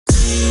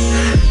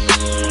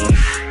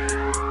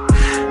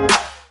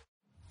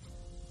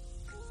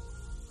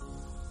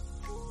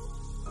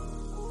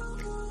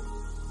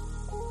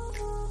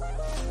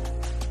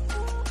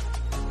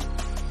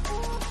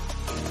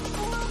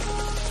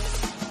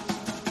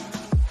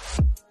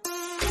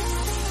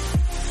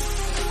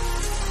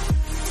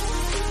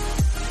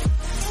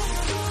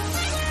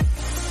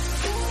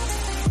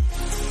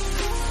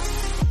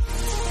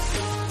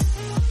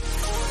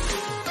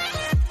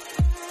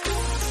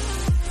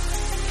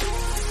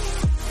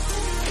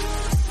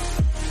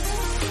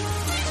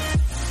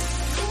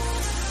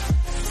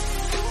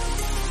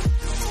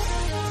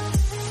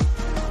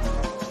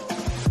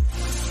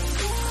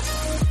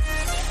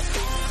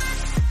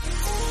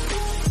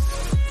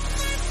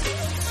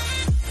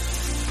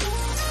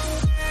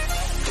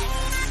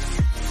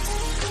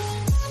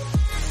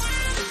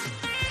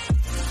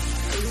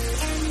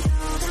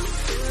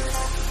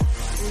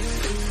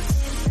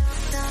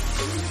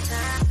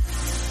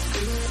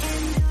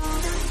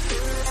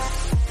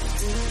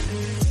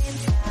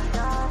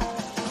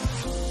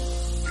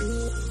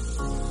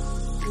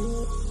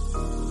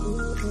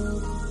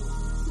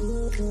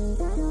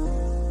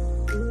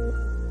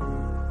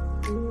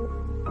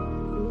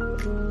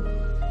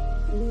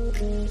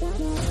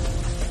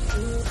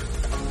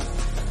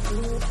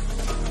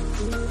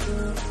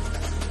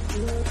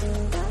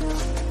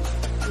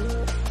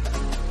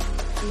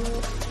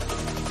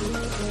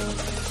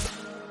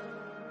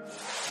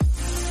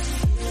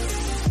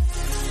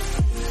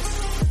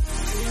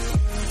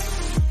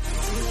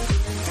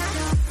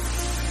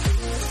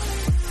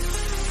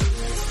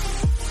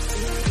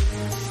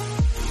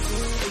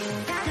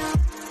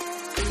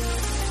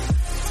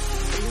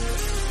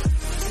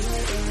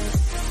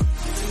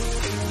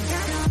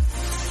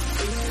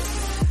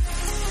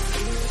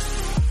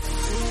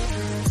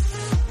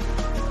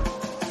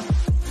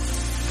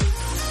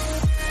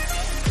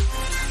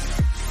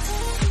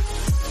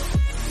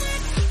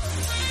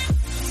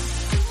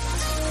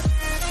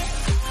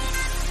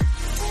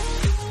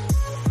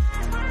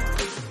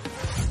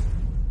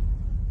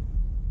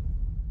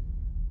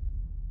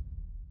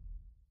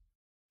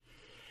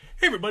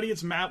Hey everybody,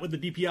 it's Matt with the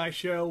DPI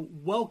Show.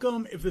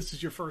 Welcome if this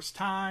is your first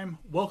time.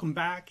 Welcome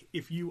back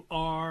if you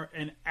are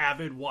an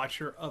avid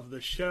watcher of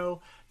the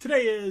show.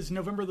 Today is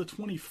November the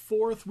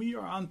 24th. We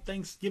are on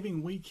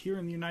Thanksgiving week here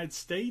in the United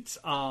States.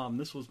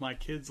 This was my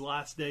kids'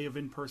 last day of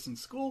in-person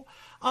school.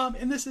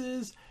 And this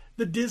is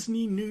the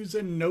Disney News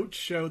and Notes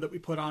show that we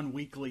put on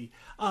weekly.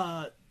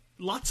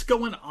 Lots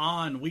going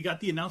on. We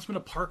got the announcement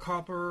of Park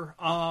Hopper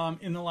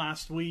in the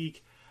last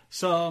week.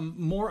 Some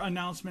more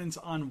announcements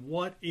on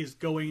what is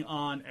going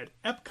on at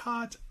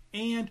Epcot,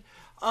 and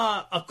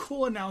a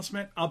cool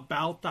announcement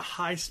about the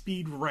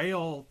high-speed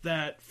rail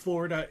that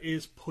Florida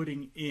is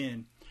putting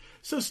in.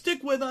 So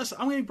stick with us.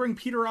 I'm going to bring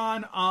Peter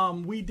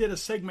on. We did a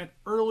segment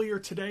earlier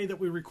today that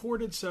we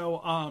recorded,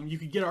 so you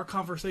could get our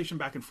conversation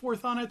back and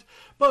forth on it.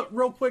 But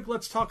real quick,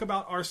 let's talk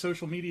about our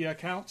social media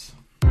accounts.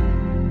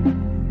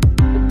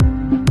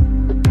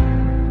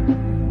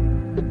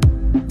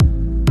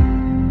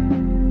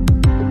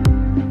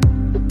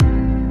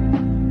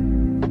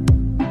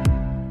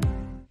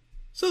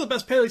 So the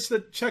best place to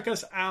check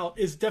us out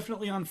is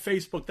definitely on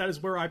Facebook. That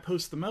is where I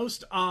post the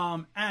most,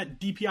 at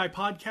DPI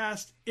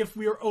Podcast. If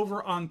we are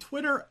over on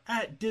Twitter,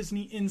 at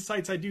Disney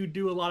Insights, I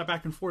do a lot of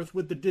back and forth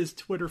with the Diz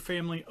Twitter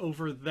family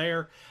over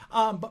there.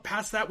 But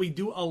past that, we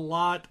do a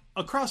lot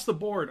across the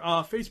board.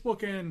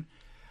 Facebook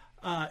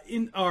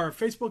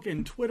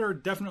and Twitter,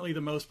 definitely the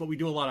most, but we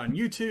do a lot on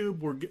YouTube.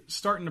 We're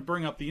starting to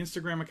bring up the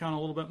Instagram account a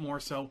little bit more,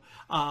 so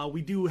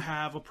we do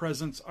have a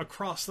presence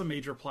across the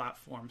major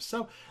platforms.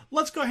 So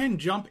let's go ahead and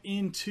jump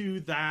into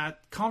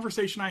that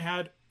conversation I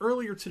had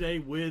earlier today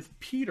with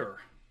Peter.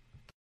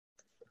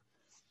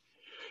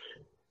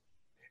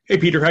 Hey,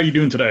 Peter, how you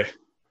doing today?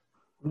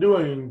 I'm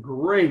doing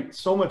great.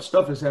 So much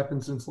stuff has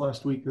happened since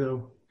last week,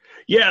 though.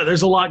 Yeah,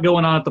 there's a lot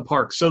going on at the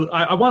park. So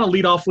I want to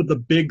lead off with the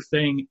big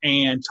thing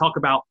and talk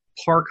about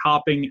park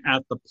hopping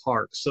at the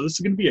park. So this is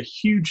going to be a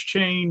huge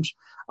change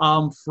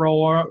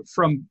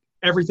from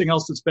everything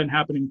else that's been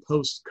happening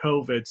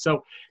post-COVID.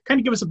 So kind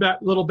of give us a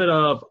little bit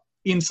of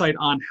insight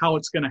on how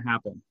it's going to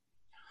happen.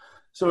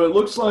 So it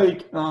looks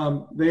like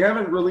they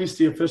haven't released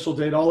the official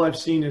date. All I've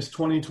seen is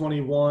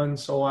 2021.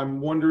 So I'm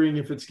wondering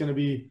if it's going to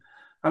be,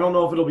 I don't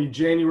know if it'll be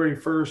January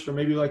 1st or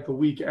maybe like the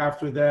week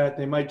after that.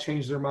 They might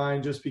change their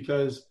mind just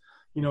because,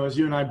 you know, as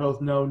you and I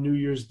both know, New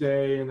Year's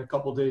Day and a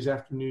couple days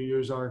after New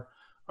Year's are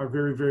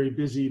very, very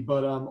busy.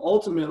 But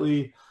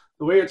ultimately,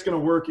 the way it's going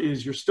to work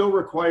is you're still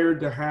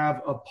required to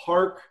have a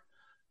park,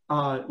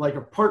 like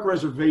a park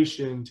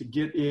reservation to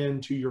get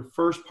into your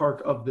first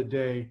park of the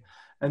day.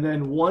 And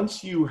then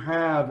once you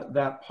have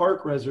that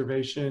park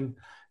reservation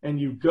and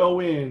you go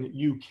in,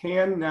 you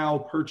can now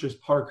purchase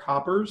park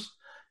hoppers.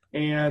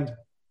 And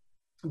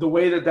the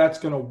way that that's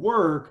going to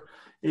work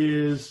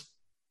is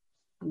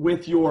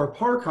with your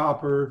park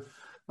hopper,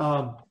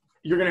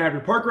 you're going to have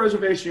your park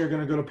reservation. You're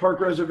going to go to park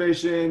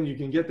reservation. You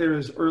can get there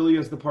as early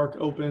as the park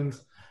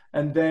opens.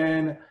 And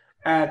then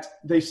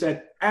they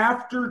said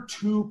after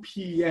 2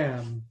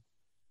 p.m.,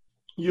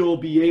 you'll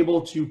be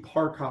able to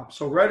park hop.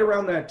 So right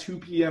around that 2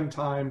 p.m.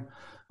 time,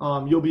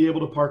 you'll be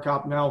able to park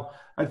hop. Now,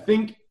 I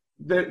think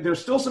that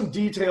there's still some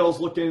details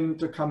looking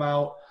to come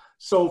out.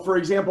 So for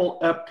example,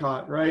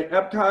 Epcot, right?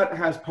 Epcot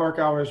has park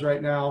hours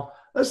right now.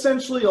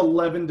 Essentially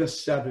 11 to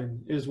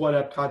 7 is what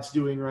Epcot's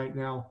doing right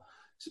now.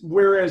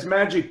 Whereas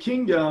Magic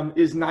Kingdom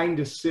is 9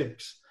 to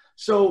 6.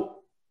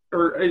 So,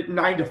 or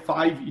 9 to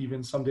 5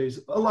 even some days.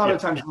 A lot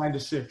of times 9 to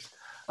 6.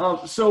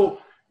 So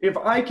if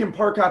I can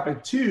park hop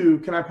at 2,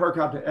 can I park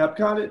hop to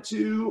Epcot at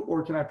 2?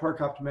 Or can I park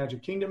hop to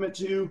Magic Kingdom at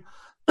 2?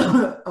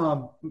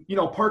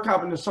 Park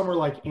hop into somewhere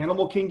like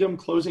Animal Kingdom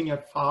closing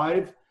at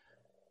 5.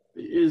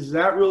 Is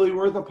that really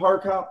worth a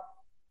park hop?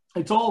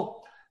 It's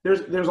all,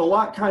 there's a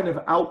lot kind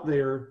of out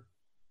there.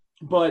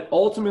 But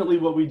ultimately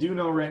what we do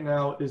know right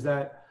now is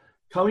that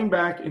coming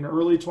back in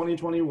early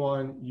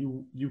 2021,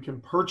 you can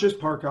purchase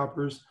park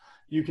hoppers.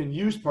 You can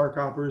use park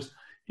hoppers.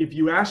 If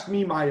you ask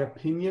me my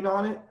opinion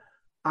on it,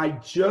 I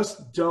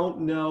just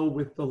don't know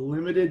with the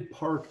limited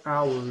park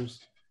hours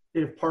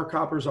if park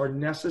hoppers are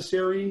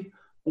necessary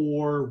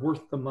or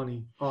worth the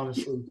money,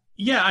 honestly.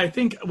 Yeah, I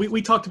think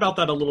we talked about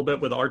that a little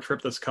bit with our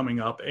trip that's coming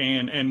up,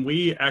 and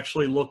we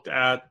actually looked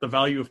at the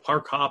value of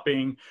park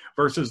hopping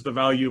versus the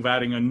value of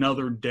adding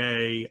another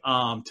day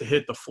to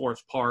hit the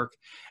fourth park,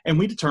 and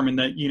we determined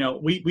that, you know,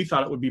 we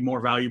thought it would be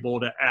more valuable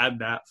to add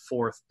that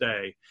fourth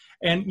day.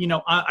 And, you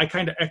know, I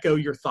kind of echo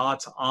your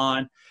thoughts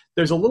on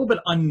there's a little bit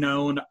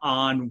unknown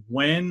on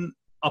when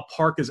a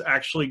park is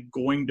actually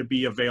going to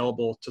be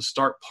available to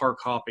start park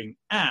hopping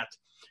at,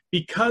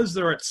 because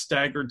they're at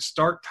staggered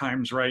start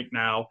times right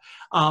now,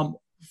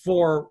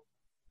 for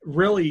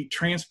really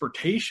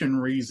transportation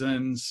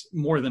reasons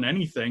more than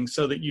anything,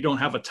 so that you don't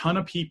have a ton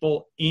of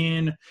people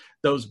in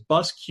those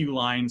bus queue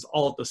lines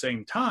all at the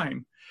same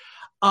time.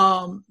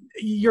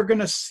 You're going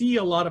to see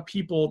a lot of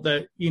people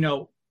that, you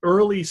know,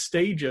 early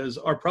stages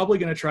are probably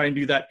going to try and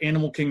do that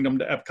Animal Kingdom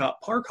to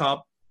Epcot park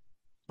hop,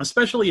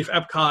 especially if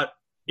Epcot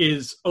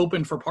is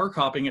open for park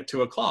hopping at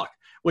 2 o'clock.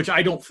 Which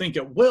I don't think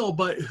it will,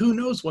 but who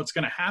knows what's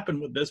going to happen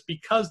with this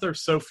because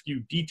there's so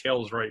few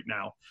details right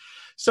now.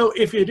 So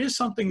if it is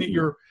something that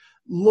you're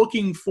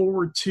looking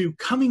forward to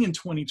coming in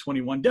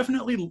 2021,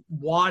 definitely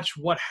watch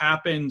what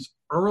happens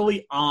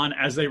early on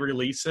as they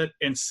release it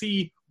and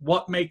see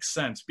what makes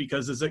sense.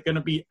 Because is it going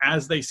to be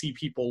as they see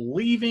people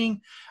leaving?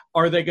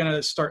 Are they going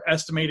to start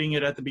estimating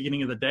it at the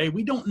beginning of the day?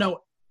 We don't know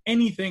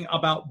anything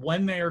about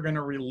when they are going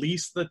to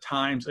release the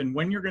times and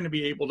when you're going to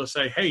be able to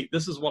say, hey,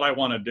 this is what I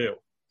want to do.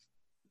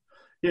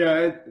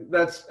 Yeah,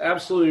 that's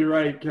absolutely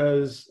right.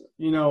 Because,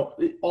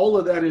 all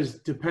of that is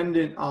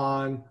dependent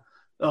on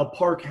a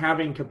park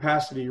having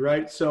capacity,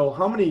 right? So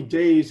how many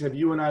days have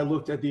you and I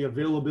looked at the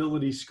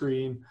availability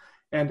screen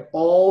and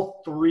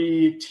all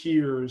three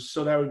tiers,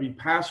 so that would be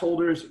pass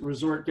holders,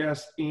 resort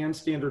guests, and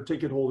standard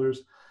ticket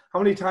holders, how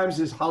many times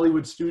is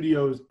Hollywood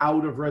Studios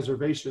out of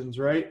reservations,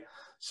 right?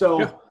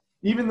 So yeah.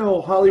 Even though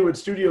Hollywood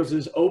Studios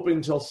is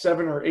open till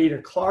 7 or 8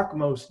 o'clock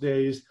most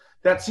days,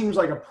 that seems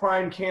like a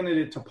prime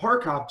candidate to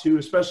park hop to,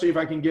 especially if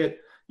I can get,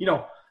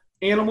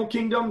 Animal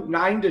Kingdom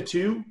 9 to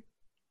 2.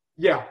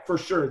 Yeah, for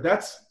sure.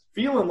 That's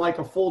feeling like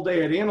a full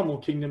day at Animal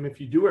Kingdom if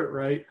you do it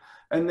right.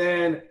 And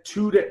then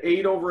 2 to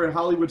 8 over at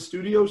Hollywood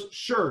Studios.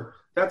 Sure,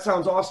 that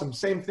sounds awesome.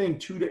 Same thing,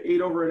 2 to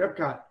 8 over at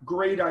Epcot.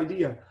 Great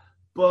idea.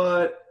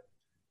 But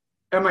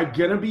am I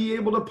going to be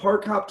able to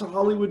park hop to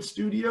Hollywood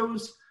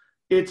Studios?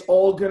 It's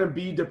all going to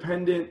be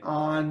dependent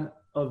on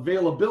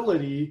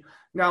availability.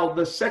 Now,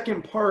 the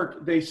second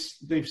park, they've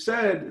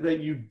said that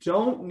you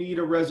don't need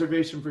a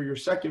reservation for your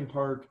second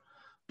park,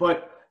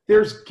 but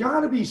there's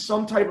got to be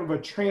some type of a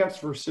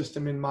transfer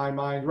system in my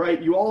mind,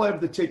 right? You all have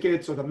the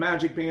tickets or the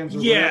Magic Bands or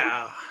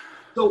whatever.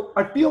 So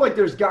I feel like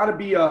there's got to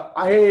be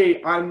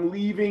hey, I'm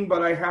leaving,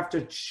 but I have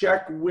to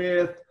check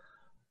with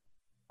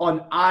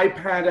an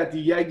iPad at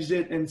the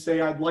exit and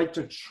say I'd like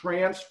to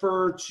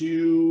transfer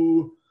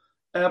to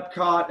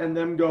Epcot, and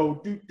then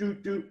go,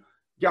 doot.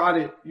 Got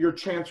it. You're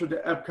transferred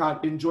to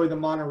Epcot. Enjoy the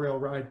monorail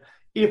ride.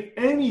 If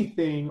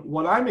anything,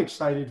 what I'm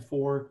excited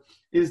for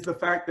is the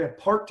fact that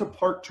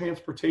park-to-park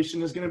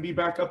transportation is going to be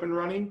back up and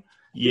running.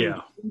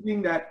 Yeah.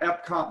 Including that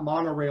Epcot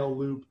monorail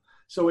loop.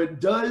 So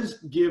it does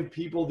give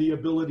people the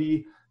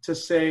ability to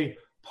say,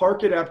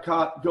 park at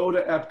Epcot, go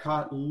to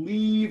Epcot,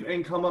 leave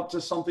and come up to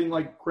something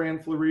like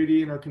Grand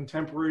Floridian or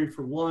Contemporary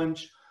for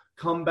lunch,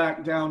 come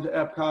back down to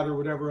Epcot or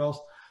whatever else.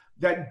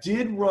 That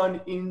did run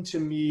into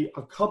me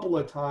a couple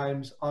of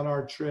times on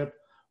our trip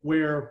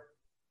where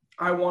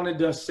I wanted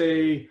to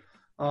say,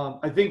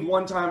 I think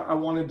one time I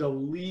wanted to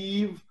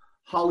leave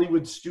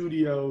Hollywood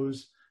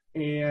Studios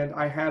and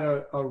I had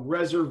a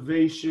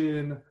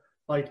reservation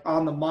like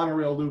on the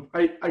monorail loop.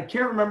 I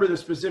can't remember the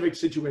specific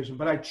situation,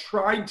 but I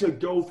tried to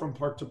go from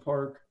park to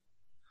park,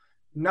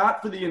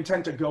 not for the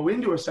intent to go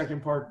into a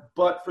second park,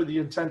 but for the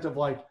intent of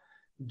like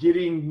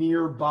getting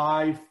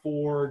nearby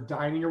for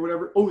dining or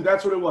whatever. Oh,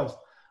 that's what it was.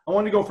 I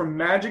wanted to go from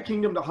Magic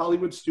Kingdom to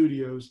Hollywood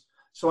Studios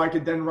so I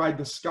could then ride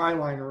the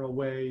Skyliner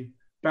away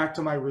back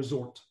to my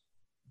resort.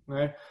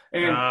 Right.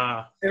 And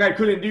I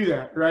couldn't do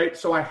that. Right.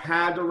 So I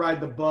had to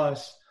ride the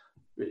bus.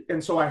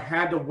 And so I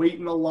had to wait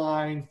in the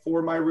line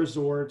for my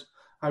resort.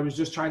 I was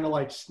just trying to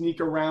like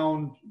sneak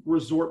around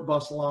resort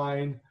bus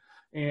line.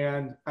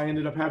 And I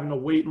ended up having to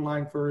wait in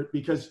line for it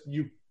because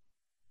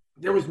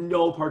there was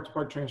no park to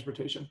park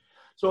transportation.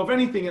 So if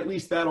anything, at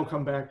least that'll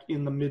come back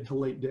in the mid to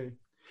late day.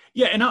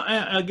 Yeah, and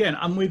again,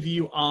 I'm with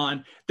you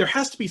on there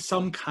has to be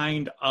some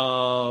kind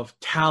of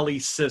tally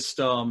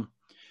system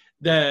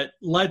that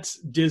lets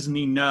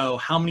Disney know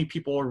how many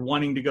people are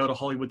wanting to go to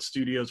Hollywood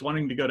Studios,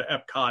 wanting to go to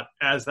Epcot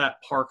as that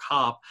park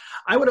hop.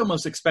 I would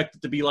almost expect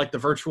it to be like the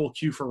virtual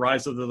queue for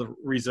Rise of the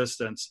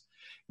Resistance.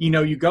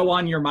 You go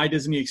on your My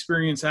Disney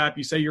Experience app,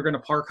 you say you're going to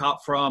park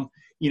hop from,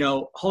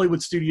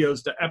 Hollywood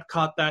Studios to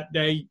Epcot that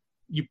day,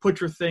 you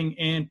put your thing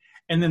in,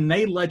 and then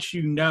they let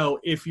you know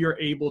if you're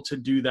able to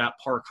do that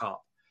park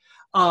hop.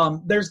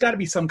 There's got to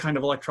be some kind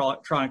of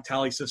electronic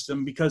tally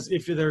system, because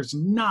if there's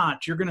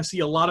not, you're going to see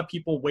a lot of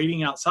people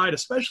waiting outside,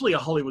 especially at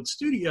Hollywood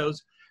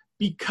Studios,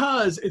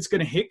 because it's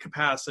going to hit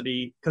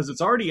capacity, because it's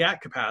already at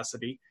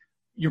capacity.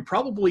 You're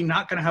probably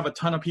not going to have a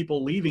ton of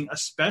people leaving,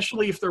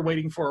 especially if they're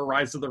waiting for a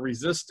Rise of the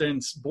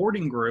Resistance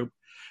boarding group.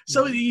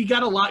 So you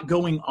got a lot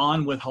going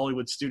on with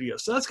Hollywood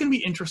Studios. So that's going to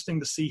be interesting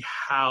to see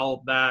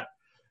how that,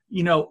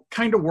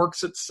 kind of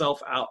works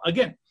itself out.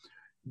 Again,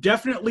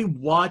 definitely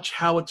watch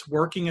how it's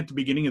working at the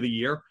beginning of the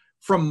year.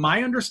 From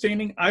my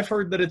understanding, I've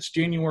heard that it's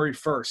January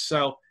 1st.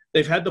 So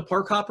they've had the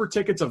Park Hopper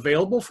tickets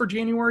available for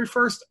January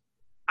 1st.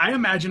 I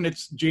imagine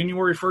it's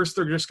January 1st.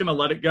 They're just going to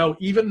let it go,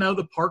 even though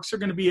the parks are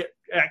going to be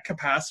at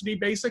capacity,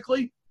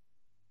 basically.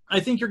 I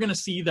think you're going to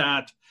see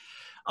that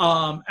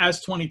as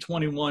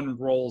 2021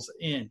 rolls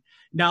in.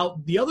 Now,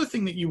 the other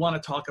thing that you want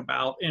to talk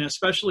about, and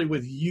especially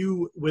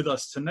with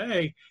us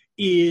today,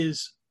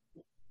 is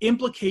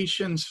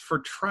implications for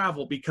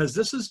travel, because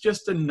this is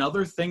just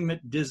another thing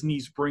that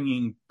Disney's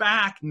bringing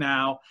back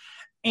now,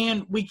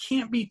 and we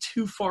can't be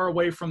too far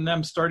away from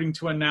them starting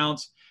to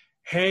announce,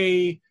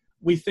 hey,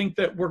 we think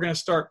that we're going to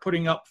start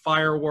putting up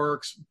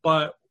fireworks,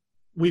 but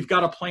we've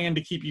got a plan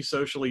to keep you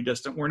socially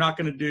distant. We're not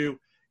going to do,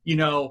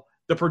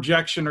 the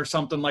projection or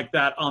something like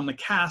that on the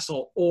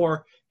castle,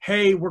 or,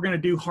 hey, we're going to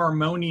do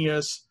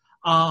Harmonious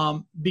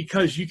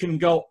because you can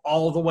go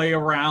all the way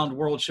around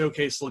World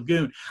Showcase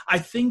Lagoon. I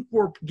think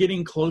we're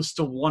getting close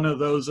to one of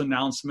those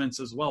announcements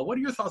as well. What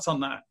are your thoughts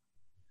on that?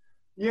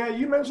 Yeah,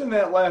 you mentioned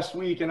that last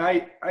week, and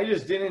I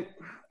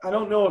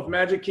don't know if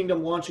Magic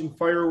Kingdom launching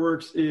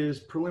fireworks is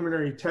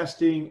preliminary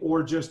testing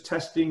or just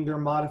testing their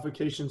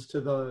modifications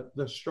to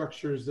the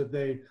structures that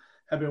they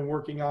have been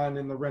working on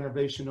in the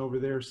renovation over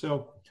there.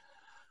 So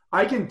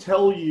I can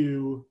tell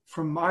you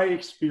from my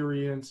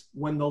experience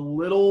when the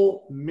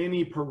little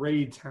mini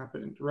parades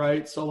happened,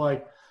 right? So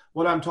like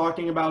what I'm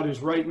talking about is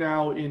right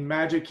now in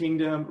Magic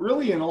Kingdom,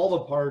 really in all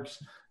the parks,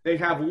 they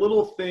have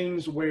little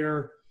things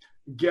where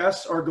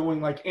guests are going,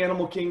 like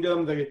Animal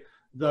Kingdom,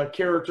 the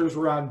characters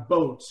were on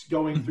boats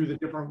going through the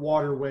different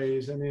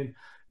waterways. And in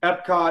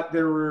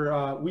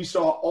Epcot, we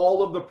saw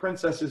all of the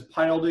princesses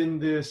piled in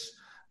this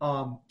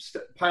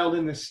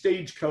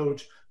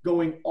stagecoach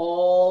going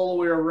all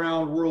the way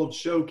around World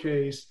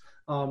Showcase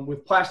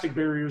with plastic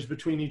barriers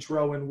between each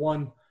row and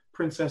one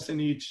princess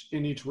in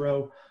each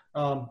row.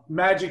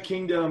 Magic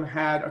Kingdom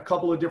had a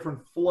couple of different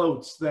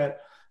floats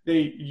that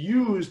they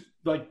used,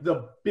 like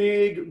the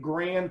big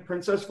grand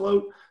princess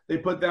float. They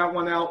put that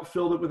one out,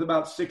 filled it with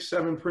about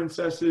 6-7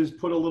 princesses,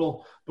 put a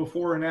little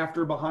before and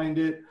after behind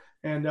it.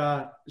 And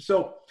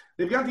so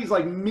they've got these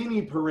like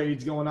mini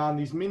parades going on,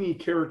 these mini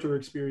character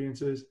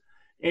experiences.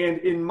 And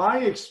in my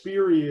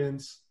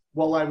experience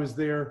while I was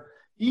there,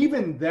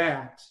 even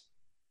that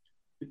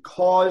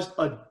caused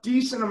a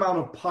decent amount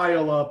of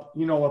pile up,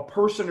 a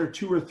person or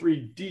 2 or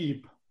 3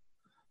 deep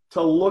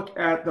to look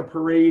at the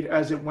parade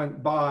as it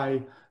went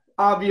by.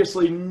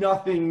 Obviously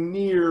nothing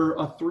near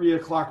a 3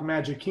 o'clock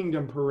Magic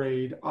Kingdom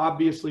parade,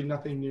 obviously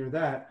nothing near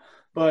that,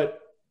 but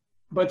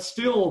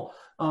still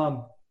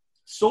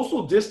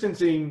social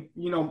distancing,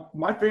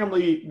 my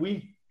family,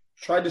 we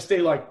tried to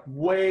stay like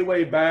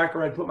way back,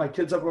 or I'd put my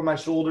kids up on my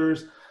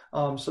shoulders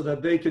so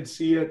that they could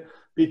see it,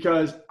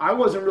 because I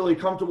wasn't really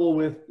comfortable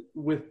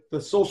with the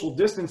social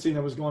distancing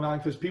that was going on,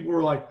 because people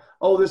were like,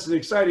 oh, this is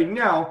exciting.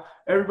 Now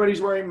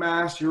everybody's wearing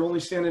masks. You're only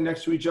standing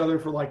next to each other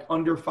for like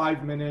under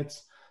 5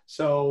 minutes.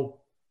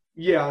 So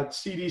yeah,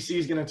 CDC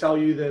is going to tell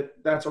you that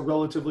that's a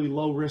relatively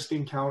low risk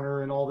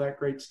encounter and all that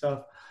great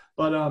stuff.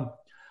 But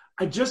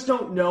I just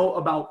don't know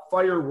about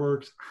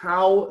fireworks,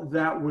 how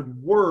that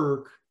would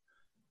work.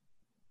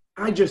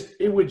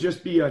 It would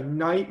just be a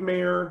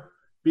nightmare,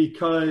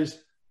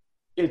 because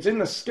it's in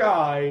the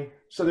sky.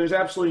 So there's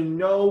absolutely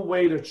no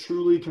way to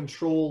truly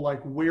control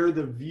like where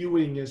the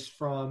viewing is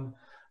from.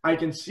 I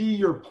can see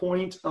your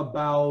point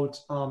about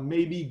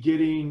maybe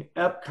getting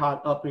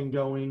Epcot up and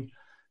going,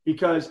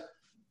 because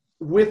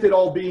with it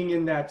all being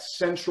in that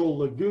central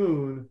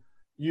lagoon,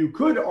 you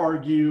could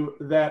argue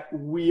that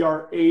we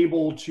are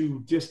able to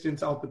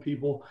distance out the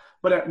people.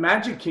 But at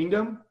Magic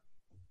Kingdom,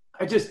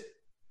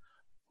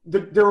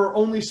 there are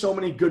only so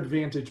many good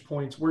vantage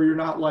points where you're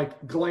not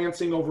like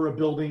glancing over a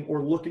building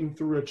or looking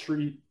through a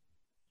tree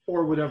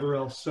or whatever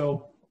else.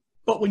 So,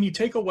 but when you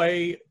take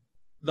away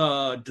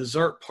the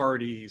dessert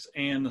parties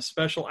and the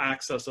special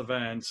access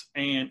events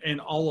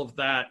and all of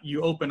that,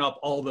 you open up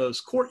all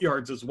those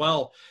courtyards as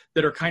well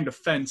that are kind of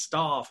fenced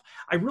off.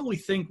 I really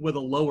think with a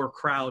lower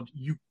crowd,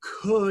 you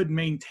could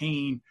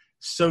maintain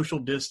social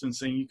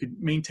distancing. You could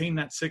maintain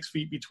that 6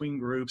 feet between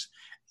groups,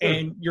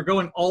 and you're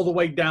going all the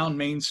way down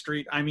Main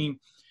Street. I mean,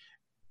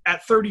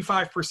 at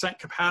 35%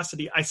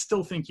 capacity, I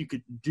still think you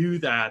could do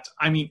that.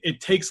 I mean,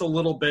 it takes a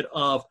little bit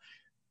of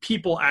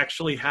people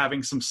actually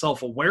having some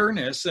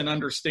self-awareness and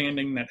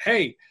understanding that,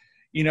 hey,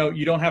 you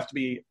don't have to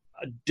be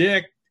a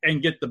dick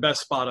and get the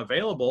best spot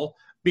available,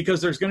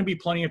 because there's going to be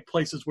plenty of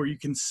places where you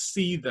can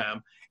see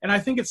them. And I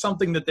think it's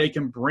something that they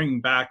can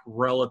bring back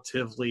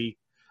relatively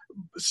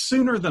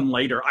sooner than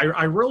later.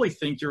 I really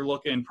think you're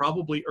looking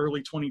probably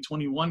early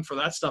 2021 for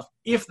that stuff,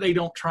 if they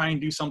don't try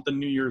and do something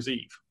New Year's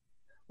Eve.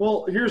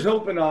 Well, here's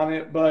hoping on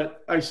it,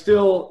 but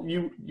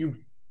you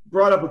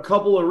brought up a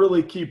couple of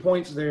really key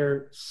points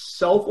there.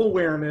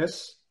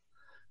 Self-awareness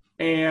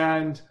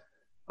and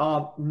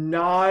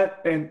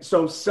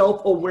so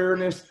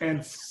self-awareness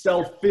and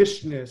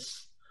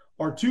selfishness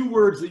are 2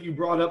 words that you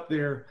brought up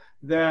there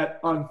that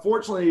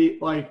unfortunately,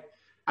 like,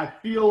 I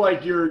feel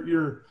like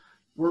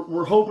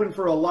we're hoping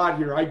for a lot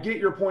here. I get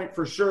your point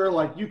for sure.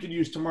 Like, you could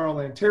use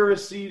Tomorrowland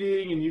Terrace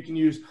seating, and you can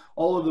use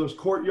all of those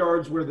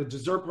courtyards where the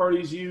dessert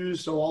parties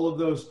use. So all of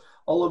those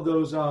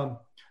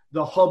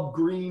the Hub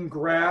Green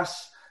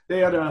grass. They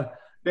had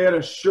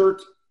a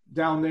shirt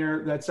down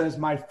there that says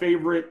my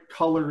favorite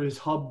color is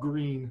Hub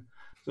Green.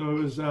 So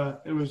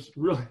it was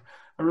really,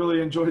 I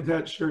really enjoyed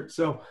that shirt.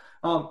 So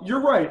you're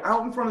right.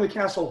 Out in front of the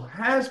castle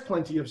has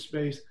plenty of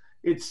space.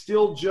 It's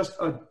still just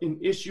an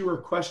issue or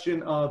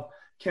question of,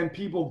 can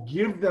people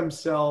give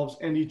themselves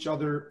and each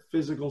other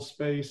physical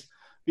space?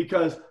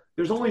 Because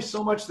there's only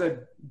so much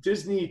that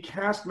Disney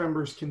cast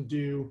members can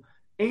do.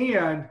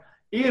 And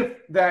if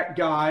that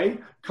guy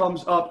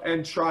comes up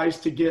and tries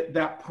to get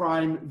that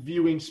prime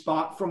viewing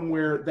spot from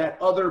where that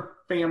other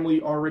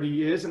family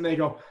already is, and they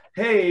go,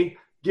 hey,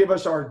 give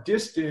us our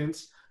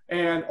distance,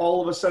 and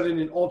all of a sudden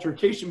an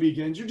altercation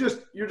begins,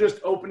 you're just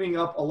opening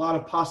up a lot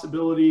of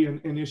possibility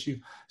and issue.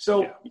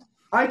 So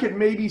I could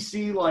maybe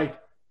see like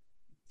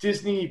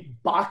Disney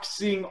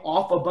boxing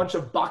off a bunch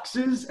of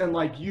boxes and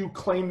like you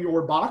claim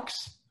your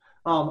box.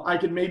 I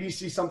could maybe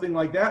see something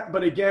like that.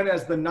 But again,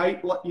 as the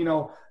night,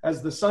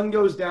 as the sun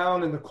goes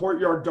down and the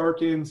courtyard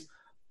darkens,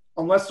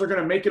 unless they're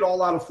going to make it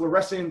all out of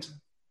fluorescent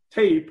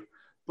tape,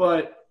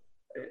 but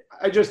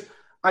I just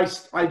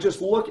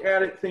look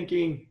at it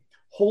thinking,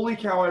 holy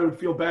cow, I would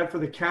feel bad for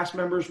the cast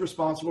members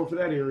responsible for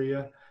that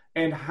area,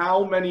 and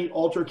how many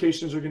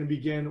altercations are going to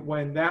begin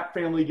when that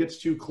family gets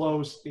too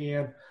close.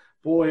 And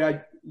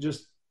boy,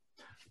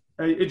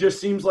 it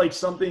just seems like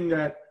something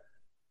that,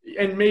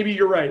 and maybe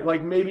you're right,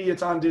 like maybe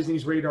it's on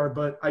Disney's radar,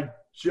 but I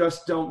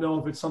just don't know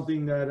if it's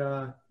something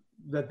that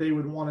they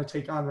would want to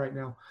take on right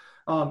now.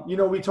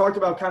 We talked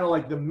about kind of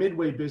like the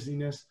midway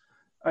busyness.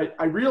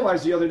 I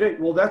realized the other day,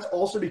 well, that's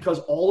also because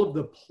all of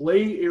the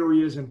play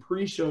areas and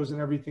pre-shows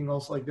and everything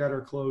else like that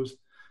are closed.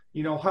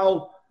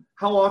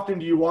 How often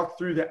do you walk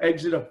through the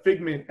exit of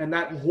Figment and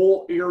that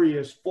whole area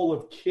is full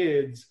of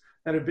kids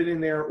that have been in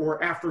there,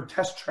 or after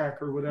Test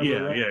Track or whatever?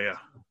 Yeah, right? yeah.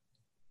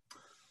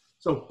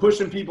 So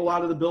pushing people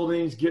out of the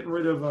buildings, getting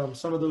rid of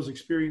some of those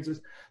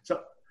experiences. So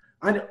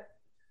I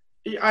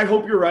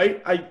hope you're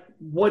right.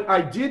 What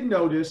I did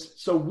notice,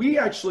 so we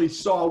actually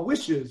saw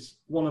Wishes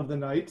one of the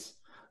nights,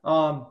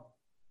 or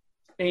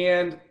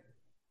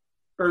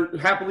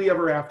Happily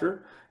Ever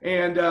After,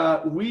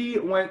 and we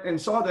went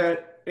and saw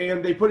that,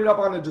 and they put it up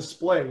on a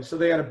display. So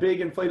they had a big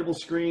inflatable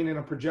screen and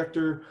a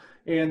projector,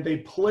 and they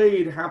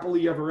played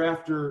Happily Ever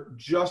After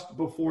just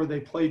before they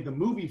played the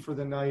movie for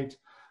the night.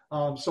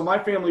 So my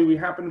family, we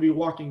happened to be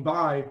walking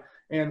by,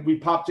 and we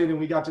popped in and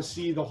we got to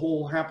see the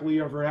whole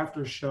Happily Ever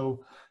After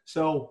show.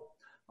 So,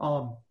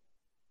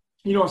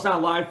 it's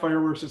not live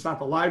fireworks, it's not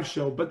the live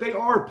show, but they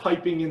are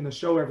piping in the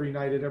show every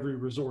night at every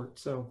resort.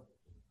 So,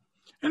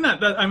 and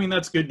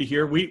that's good to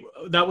hear.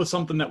 That was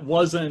something that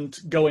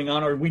wasn't going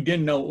on, or we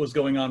didn't know it was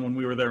going on when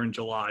we were there in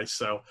July.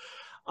 So,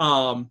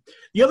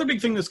 the other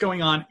big thing that's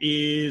going on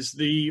is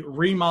the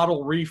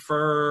remodel,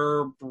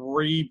 refurb,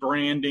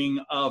 rebranding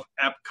of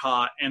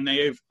Epcot, and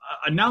they've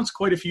announced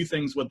quite a few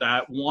things with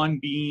that. One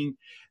being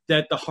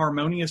that the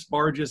Harmonious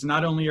barges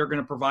not only are going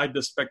to provide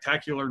the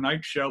spectacular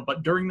night show,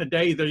 but during the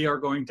day they are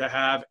going to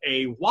have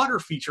a water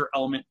feature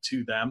element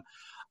to them.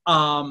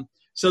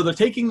 So they're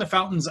taking the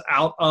fountains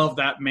out of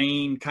that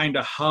main kind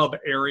of hub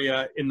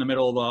area in the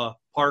middle of the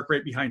park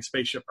right behind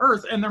Spaceship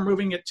Earth, and they're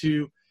moving it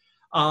to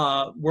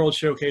World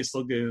Showcase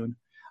Lagoon.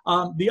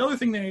 The other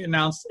thing they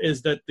announced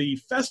is that the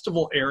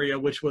festival area,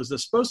 which was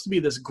supposed to be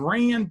this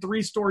grand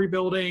 3-story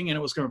building, and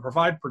it was going to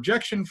provide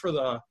projection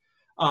for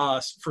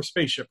for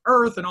Spaceship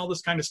Earth and all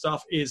this kind of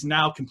stuff, is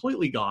now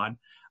completely gone.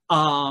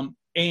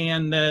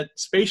 And that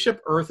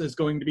Spaceship Earth is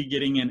going to be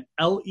getting an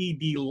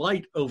LED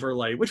light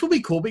overlay, which will be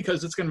cool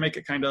because it's going to make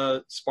it kind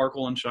of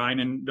sparkle and shine,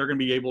 and they're going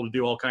to be able to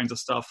do all kinds of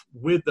stuff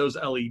with those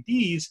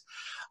LEDs.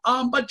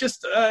 But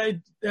just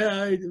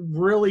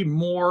really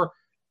more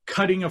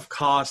cutting of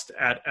cost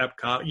at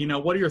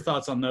Epcot. What are your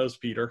thoughts on those,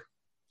 Peter?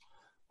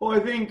 Well, I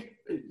think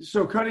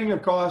so. Cutting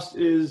of cost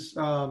is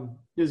going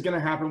to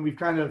happen. We've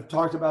kind of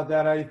talked about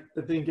that. I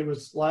think it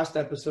was last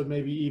episode,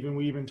 maybe even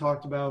we even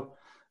talked about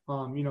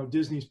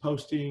Disney's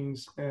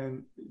postings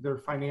and their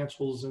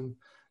financials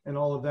and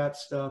all of that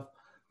stuff.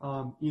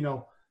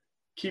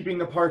 Keeping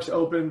the parks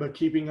open, but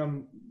keeping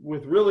them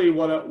with really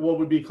what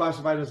would be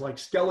classified as like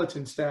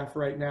skeleton staff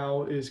right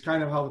now is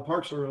kind of how the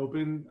parks are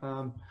open.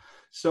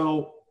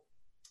 So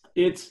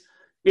it's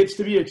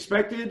to be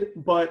expected,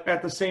 but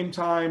at the same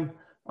time,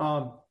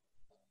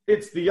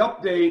 it's the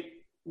update.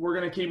 We're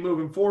going to keep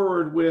moving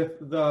forward with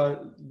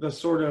the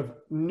sort of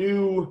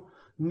new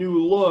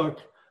look,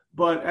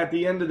 but at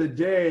the end of the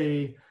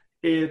day,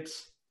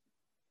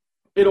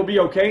 it'll be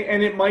okay,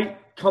 and it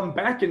might come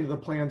back into the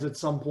plans at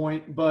some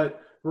point,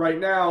 but right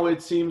now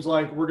it seems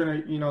like we're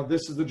going to,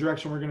 this is the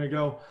direction we're going to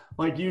go.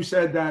 Like you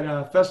said,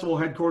 that festival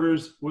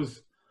headquarters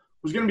was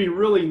going to be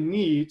really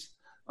neat.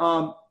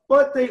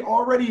 But they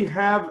already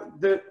have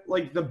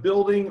the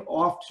building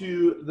off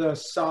to the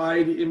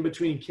side in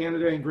between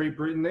Canada and Great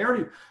Britain. They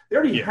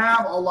already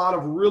have a lot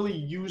of really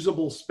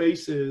usable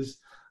spaces.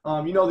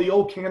 The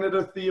old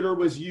Canada Theater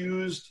was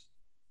used.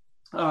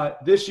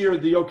 This year,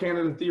 the O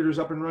Canada Theater is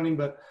up and running,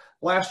 but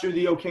last year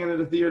the O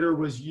Canada Theater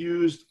was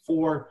used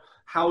for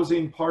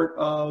housing part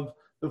of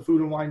the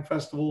Food and Wine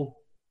Festival.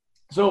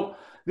 So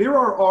there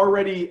are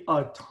already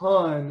a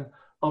ton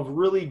of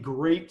really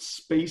great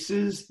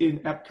spaces in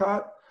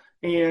Epcot.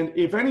 And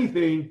if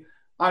anything,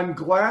 I'm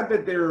glad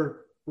that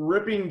they're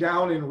ripping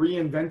down and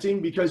reinventing,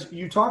 because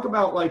you talk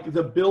about like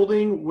the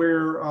building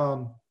where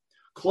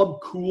Club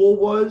Cool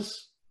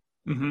was.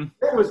 Mm-hmm.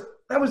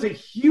 That was a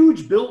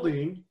huge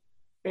building,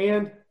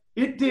 and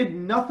it did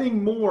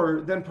nothing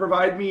more than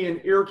provide me an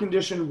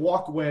air-conditioned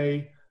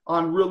walkway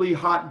on really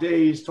hot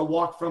days to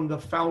walk from the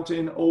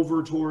fountain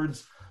over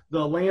towards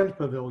the land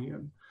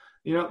pavilion.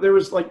 There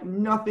was like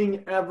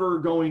nothing ever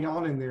going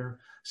on in there.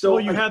 So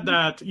you had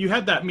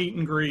that meet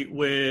and greet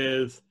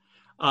with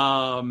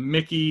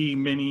Mickey,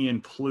 Minnie,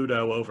 and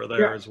Pluto over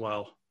there as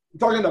well. I'm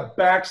talking the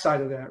back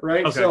side of that,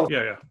 right? Okay, so,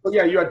 yeah. But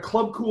yeah, you had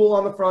Club Cool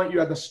on the front, you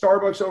had the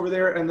Starbucks over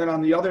there, and then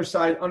on the other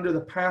side, under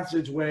the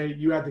passageway,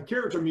 you had the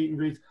character meet and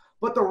greets.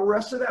 But the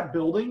rest of that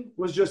building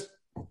was just,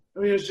 it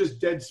was just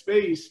dead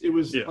space. It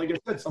was, like I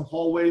said, some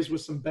hallways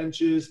with some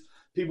benches.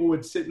 People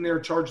would sit in there,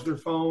 charge their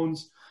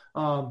phones,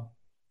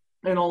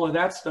 and all of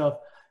that stuff.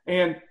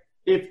 And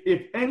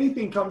if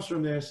anything comes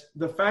from this,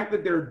 the fact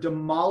that they're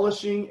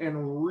demolishing and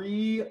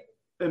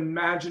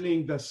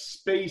reimagining the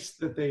space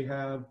that they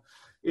have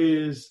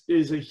is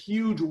a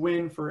huge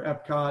win for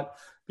Epcot,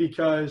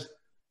 because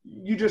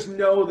you just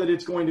know that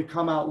it's going to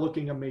come out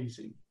looking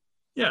amazing.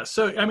 Yeah.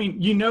 So, I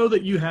mean, you know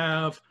that you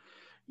have,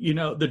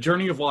 the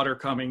Journey of Water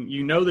coming.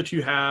 You know that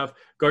you have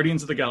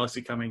Guardians of the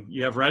Galaxy coming.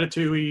 You have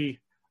Ratatouille,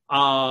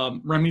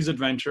 Remy's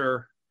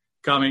Adventure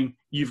coming.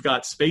 You've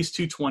got Space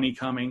 220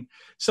 coming.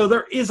 So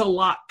there is a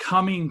lot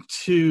coming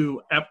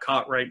to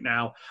Epcot right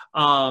now.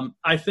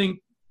 I think,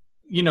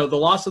 the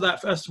loss of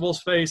that festival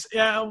space,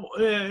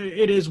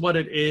 it is what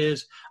it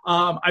is.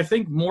 I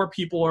think more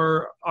people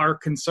are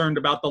concerned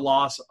about the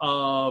loss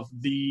of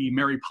the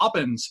Mary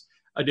Poppins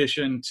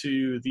addition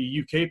to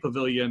the UK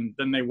pavilion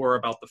than they were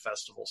about the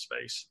festival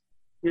space.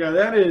 Yeah,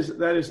 that is.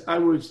 I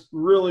was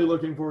really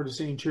looking forward to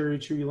seeing Cherry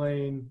Tree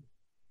Lane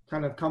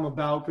kind of come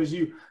about, because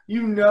you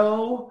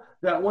know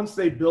that once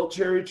they built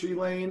Cherry Tree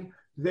Lane,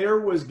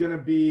 it was going to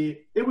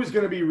be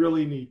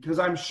really neat, because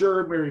I'm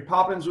sure Mary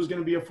Poppins was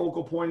going to be a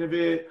focal point of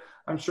it.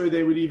 I'm sure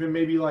they would even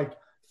maybe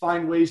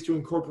find ways to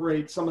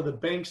incorporate some of the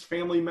Banks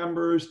family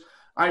members.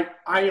 I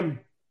am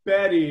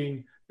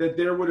betting that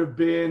there would have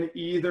been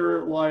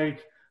either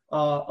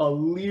a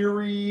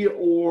Leary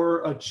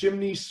or a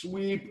chimney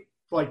sweep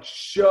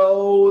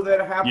show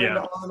that happened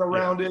on and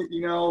around it,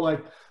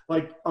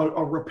 like a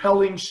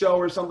rappelling show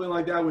or something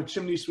like that with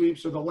chimney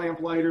sweeps or the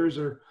Lamplighters,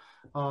 or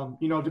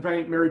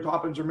depending, Mary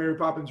Poppins or Mary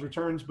Poppins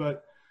Returns.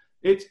 But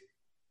it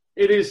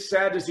is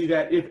sad to see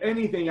that. If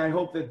anything, I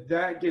hope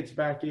that gets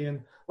back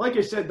in. Like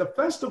I said, the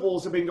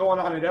festivals have been going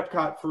on at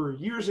Epcot for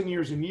years and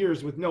years and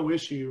years with no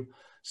issue.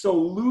 So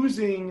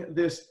losing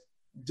this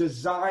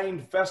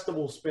designed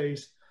festival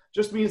space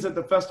just means that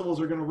the festivals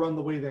are going to run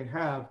the way they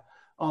have.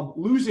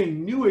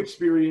 Losing new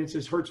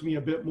experiences hurts me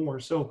a bit more.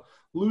 So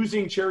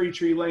losing Cherry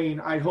Tree Lane,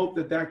 I hope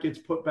that gets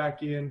put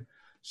back in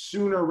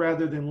sooner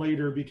rather than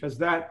later, because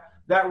that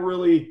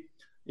really,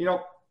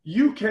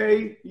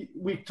 UK,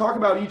 we talk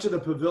about each of the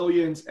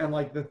pavilions and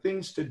the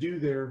things to do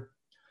there.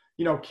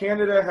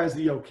 Canada has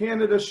the O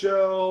Canada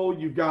show.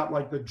 You've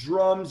got the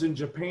drums in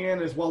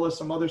Japan, as well as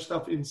some other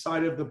stuff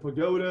inside of the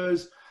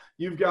pagodas.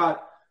 You've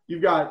got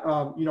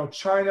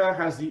China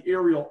has the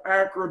aerial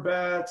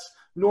acrobats.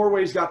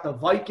 Norway's got the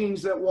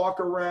Vikings that walk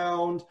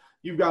around.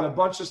 You've got a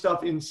bunch of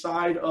stuff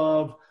inside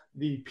of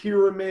the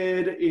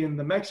pyramid in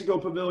the Mexico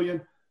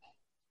pavilion.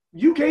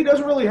 UK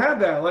doesn't really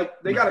have that.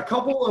 They got a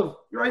couple of,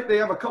 they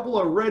have a couple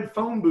of red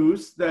phone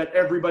booths that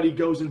everybody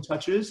goes and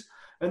touches.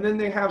 And then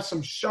they have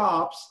some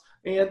shops,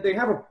 and they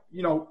have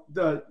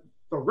the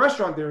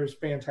restaurant there is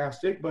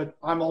fantastic, but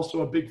I'm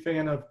also a big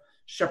fan of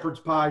shepherd's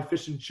pie,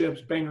 fish and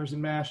chips, bangers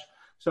and mash.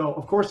 So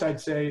of course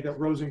I'd say that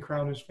Rose and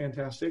Crown is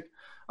fantastic.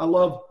 I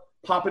love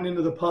popping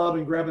into the pub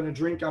and grabbing a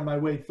drink on my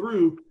way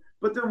through,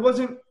 but there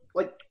wasn't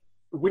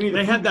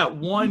they had that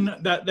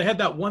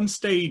one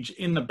stage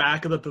in the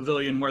back of the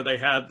pavilion where they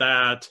had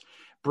that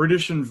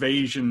British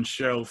invasion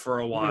show for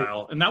a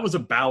while, and that was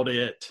about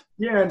it.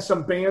 Yeah, and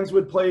some bands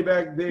would play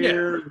back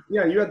there.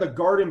 Yeah, you had the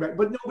garden back,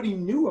 but nobody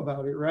knew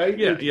about it, right?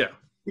 Yeah.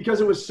 Because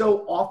it was so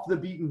off the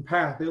beaten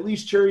path. At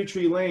least Cherry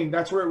Tree Lane,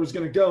 that's where it was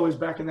going to go, is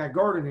back in that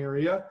garden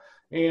area.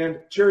 And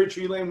Cherry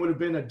Tree Lane would have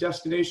been a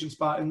destination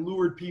spot and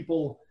lured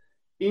people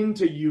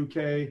into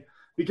UK,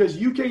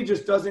 because UK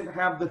just doesn't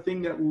have the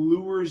thing that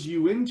lures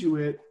you into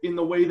it in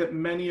the way that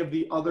many of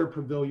the other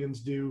pavilions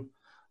do.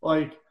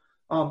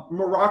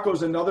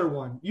 Morocco's another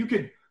one. You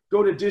could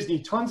go to Disney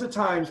tons of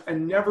times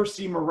and never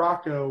see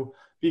Morocco,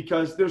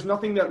 because there's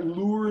nothing that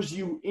lures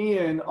you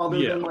in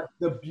other than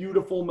the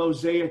beautiful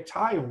mosaic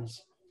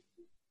tiles.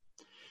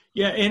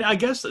 Yeah, and I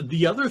guess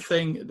the other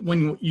thing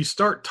when you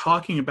start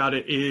talking about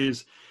it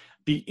is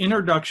the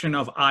introduction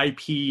of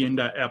IP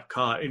into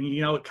Epcot. And,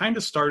 it kind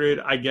of started,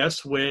 I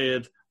guess,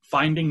 with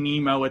Finding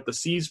Nemo at the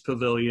Seas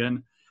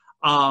Pavilion.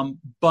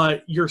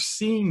 But you're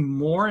seeing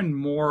more and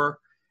more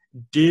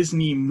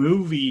Disney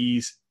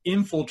movies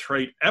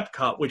infiltrate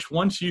Epcot, which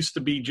once used to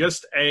be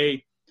just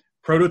a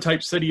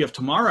prototype city of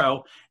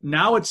tomorrow.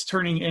 Now it's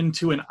turning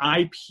into an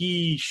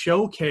IP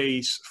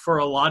showcase for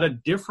a lot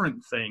of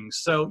different things.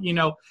 So,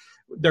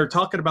 they're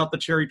talking about the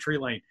Cherry Tree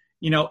Lane.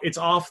 It's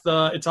off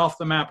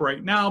the map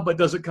right now, but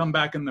does it come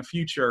back in the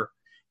future?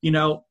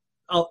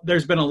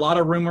 There's been a lot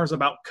of rumors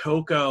about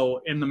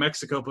Coco in the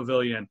Mexico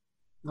pavilion.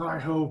 I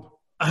hope.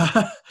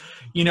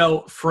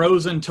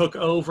 Frozen took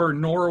over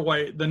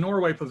the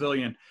Norway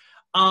pavilion.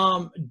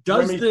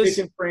 Does this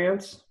in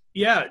France?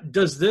 Yeah,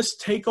 does this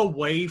take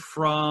away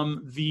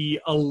from the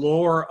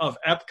allure of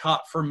Epcot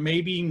for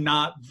maybe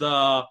not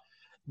the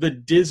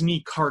Disney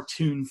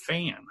cartoon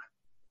fan?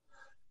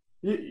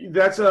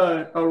 That's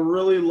a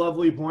really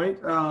lovely point.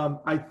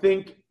 I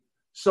think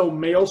so.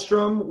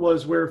 Maelstrom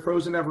was where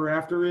Frozen Ever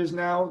After is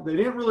now. They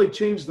didn't really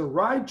change the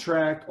ride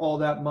track all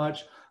that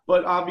much,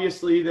 but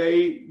obviously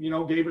they,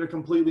 gave it a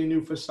completely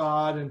new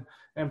facade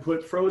and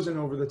put Frozen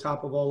over the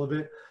top of all of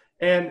it.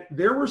 And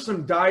there were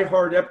some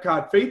diehard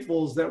Epcot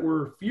faithfuls that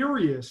were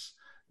furious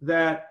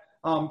that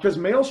because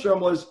Maelstrom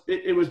was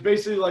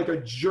basically like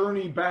a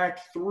journey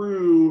back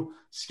through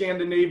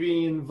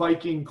Scandinavian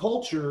Viking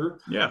culture.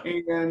 Yeah.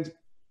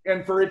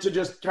 And for it to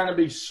just kind of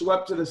be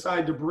swept to the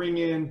side to bring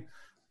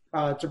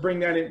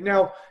that in.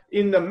 Now,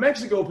 in the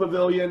Mexico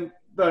Pavilion,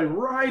 the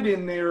ride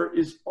in there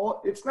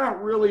it's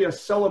not really a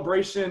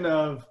celebration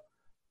of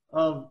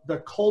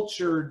the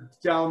culture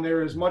down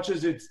there as much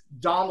as it's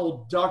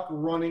Donald Duck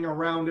running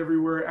around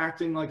everywhere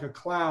acting like a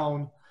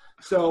clown.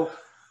 So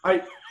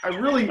I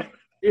really,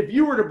 if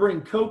you were to bring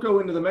Coco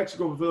into the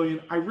Mexico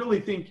Pavilion, I really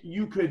think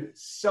you could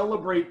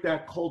celebrate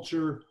that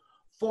culture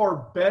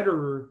far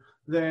better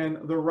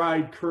than the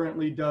ride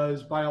currently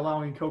does by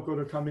allowing Coco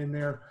to come in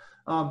there.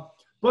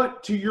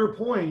 But to your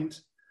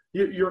point,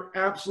 you're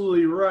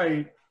absolutely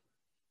right.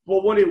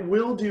 But what it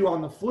will do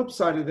on the flip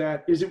side of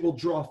that is it will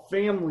draw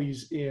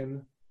families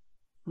in,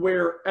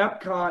 where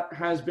Epcot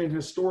has been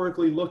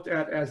historically looked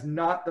at as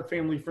not the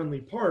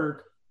family-friendly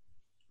park,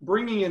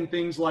 bringing in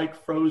things like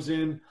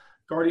Frozen,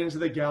 Guardians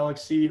of the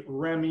Galaxy,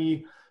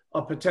 Remy,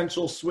 a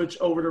potential switch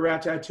over to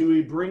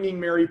Ratatouille, bringing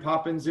Mary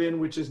Poppins in,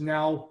 which is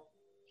now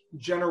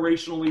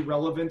generationally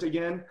relevant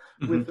again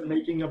with the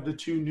making of the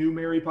 2 new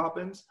Mary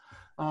Poppins.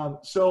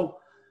 So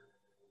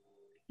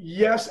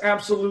yes,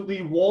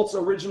 absolutely. Walt's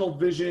original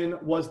vision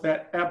was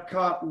that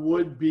Epcot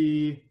would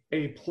be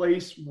a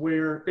place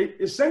where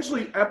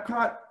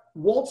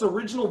Walt's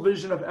original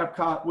vision of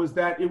Epcot was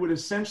that it would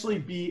essentially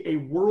be a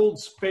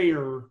World's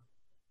Fair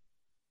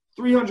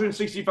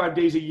 365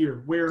 days a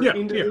year, where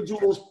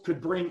individuals could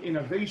bring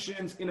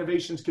innovations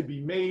could be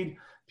made,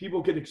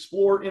 people could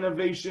explore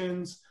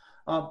innovations.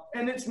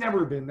 And it's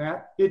never been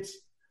that.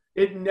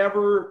 It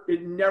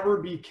never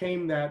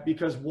became that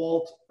because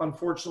Walt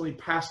unfortunately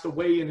passed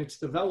away in its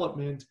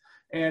development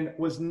and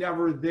was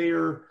never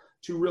there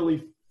to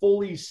really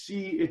fully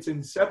see its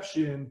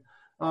inception.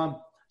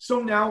 So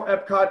now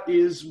Epcot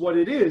is what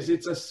it is.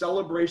 It's a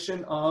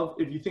celebration of,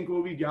 if you think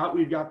what we've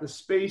got the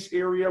space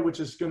area, which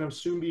is going to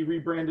soon be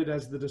rebranded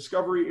as the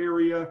Discovery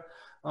area.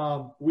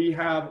 We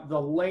have the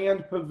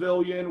Land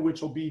Pavilion,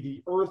 which will be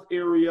the Earth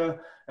area.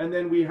 And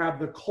then we have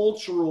the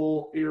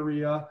cultural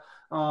area.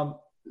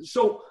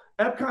 So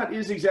Epcot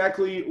is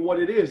exactly what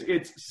it is.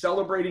 It's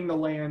celebrating the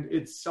land.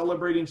 It's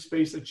celebrating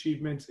space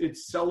achievements.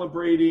 It's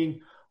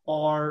celebrating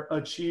our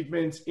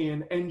achievements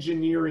in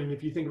engineering.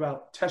 If you think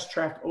about Test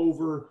Track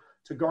over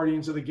to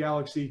Guardians of the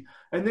Galaxy.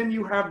 And then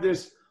you have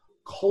this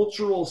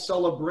cultural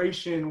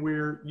celebration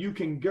where you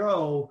can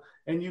go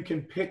and you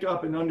can pick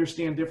up and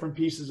understand different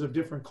pieces of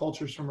different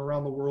cultures from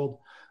around the world.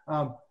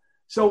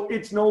 So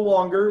it's no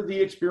longer the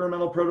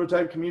experimental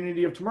prototype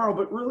community of tomorrow,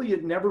 but really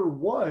it never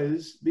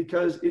was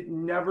because it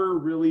never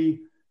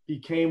really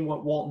became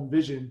what Walt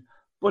envisioned.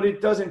 But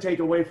it doesn't take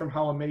away from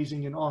how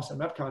amazing and awesome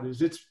Epcot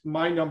is. It's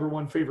my number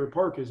one favorite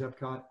park is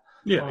Epcot.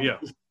 Yeah.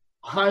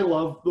 I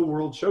love the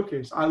World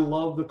Showcase. I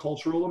love the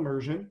cultural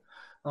immersion.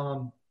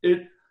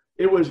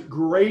 It was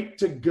great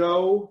to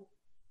go,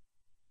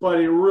 but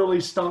it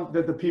really stunk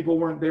that the people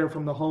weren't there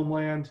from the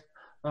homeland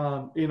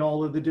in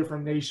all of the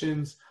different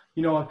nations.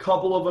 A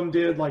couple of them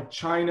did, like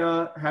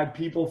China had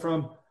people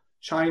from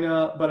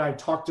China, but I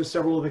talked to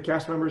several of the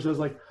cast members. I was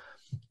like,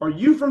 are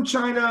you from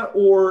China,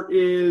 or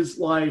is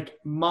like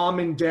mom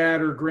and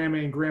dad or grandma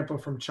and grandpa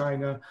from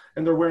China?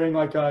 And they're wearing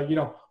like a,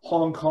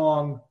 Hong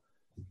Kong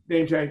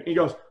name tag. And he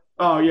goes,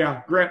 oh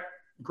yeah,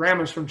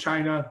 grandma's from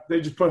China.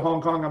 They just put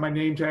Hong Kong on my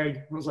name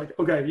tag. I was like,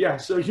 okay, yeah.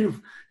 So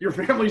your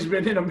family's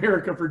been in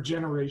America for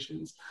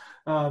generations.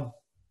 And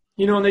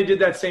they did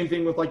that same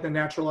thing with like the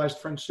naturalized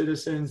French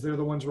citizens. They're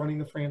the ones running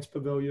the France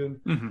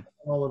Pavilion, and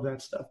all of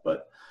that stuff.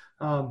 But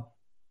I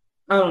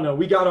don't know.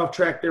 We got off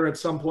track there at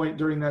some point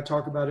during that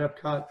talk about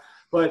Epcot.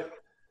 But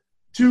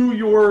to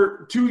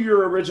your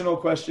original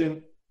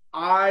question,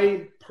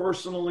 I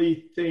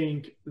personally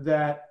think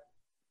that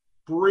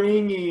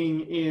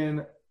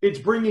it's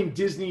bringing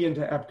Disney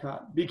into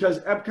Epcot, because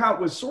Epcot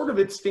was sort of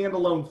its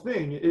standalone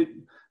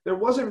thing. There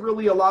wasn't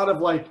really a lot of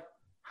like,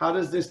 how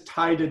does this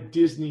tie to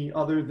Disney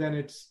other than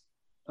it's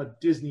a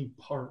Disney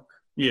park?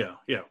 Yeah.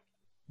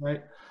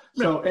 Right.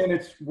 So, and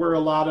it's where a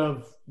lot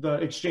of the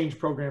exchange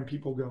program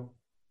people go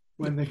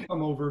when they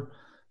come over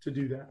to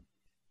do that.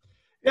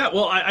 Yeah,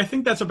 well, I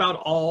think that's about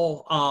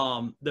all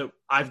that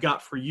I've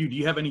got for you. Do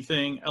you have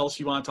anything else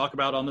you want to talk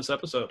about on this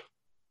episode?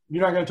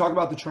 You're not going to talk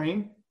about the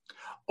train?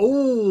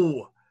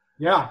 Oh,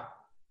 yeah.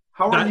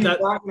 How are you not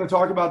going to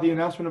talk about the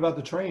announcement about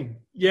the train?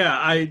 Yeah,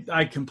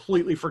 I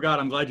completely forgot.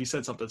 I'm glad you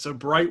said something. So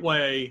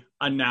Brightway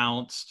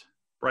announced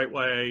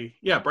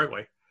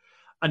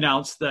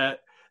that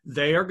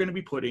they are going to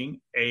be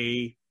putting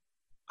a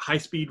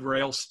high-speed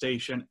rail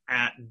station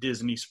at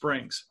Disney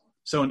Springs.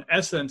 So in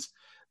essence,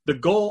 the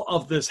goal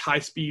of this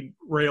high-speed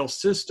rail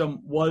system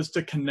was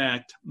to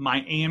connect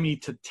Miami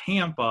to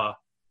Tampa,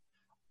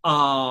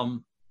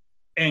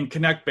 and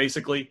connect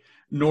basically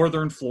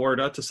northern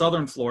Florida to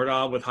southern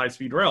Florida with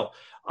high-speed rail.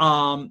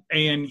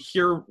 And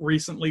here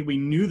recently, we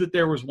knew that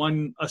there was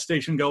a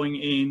station going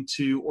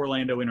into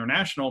Orlando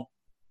International.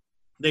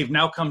 They've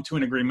now come to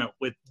an agreement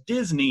with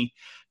Disney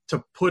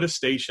to put a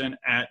station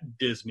at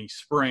Disney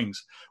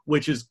Springs,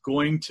 which is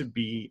going to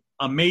be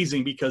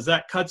amazing because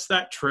that cuts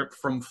that trip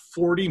from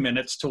 40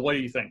 minutes to, what do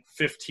you think,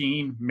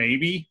 15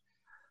 maybe?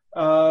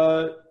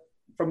 From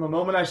the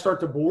moment I start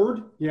to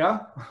board, yeah.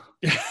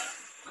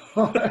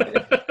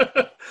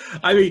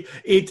 I mean,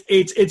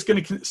 it's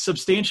going to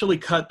substantially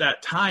cut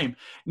that time.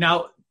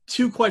 Now,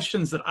 two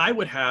questions that I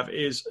would have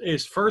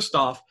is first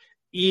off,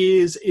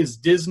 is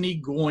Disney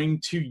going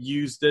to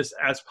use this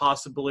as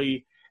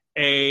possibly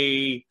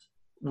a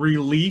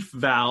relief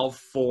valve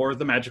for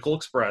the Magical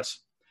Express?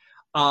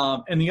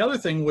 And the other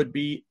thing would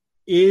be,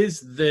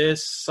 is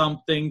this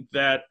something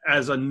that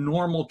as a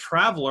normal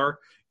traveler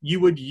you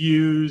would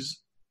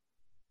use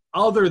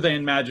other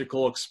than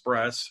Magical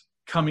Express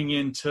coming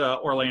into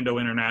Orlando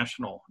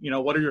International?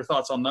 What are your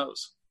thoughts on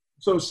those?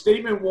 So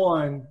statement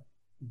one,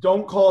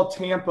 don't call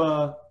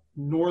Tampa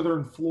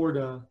Northern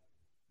Florida,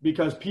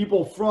 because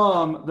people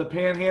from the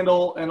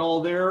Panhandle and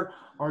all there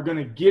are going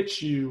to get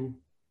you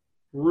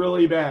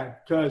really bad.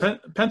 Because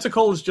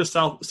Pensacola is just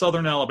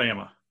southern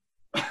Alabama.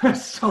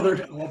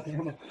 Southern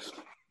Alabama.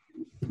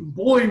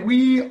 Boy,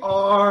 we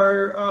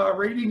are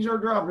ratings are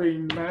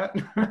dropping, Matt.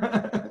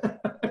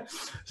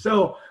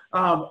 So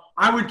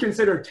I would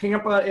consider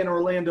Tampa and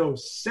Orlando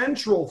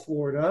Central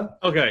Florida.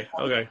 Okay.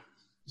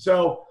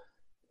 So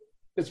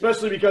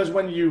especially because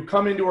when you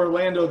come into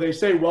Orlando, they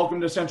say welcome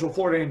to Central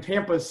Florida, and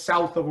Tampa's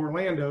south of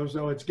Orlando,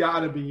 so it's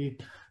got to be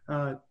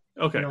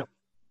okay.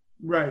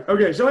 Right.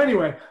 Okay. So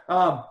anyway,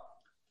 Orlando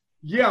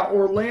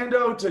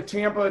to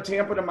Tampa,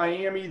 Tampa to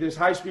Miami, this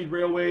high-speed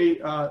railway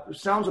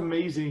sounds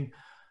amazing.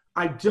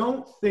 I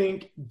don't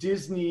think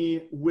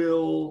Disney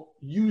will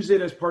use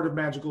it as part of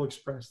Magical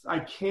Express. I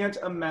can't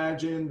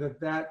imagine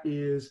that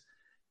is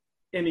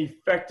an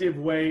effective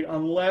way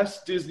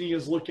unless Disney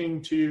is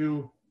looking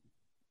to,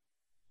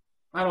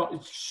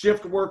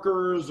 shift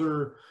workers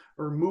or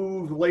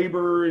move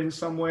labor in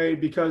some way,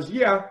 because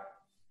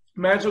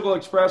Magical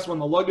Express, when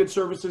the luggage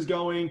service is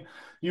going,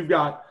 you've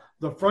got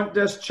the front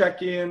desk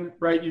check-in,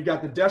 right? You've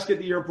got the desk at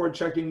the airport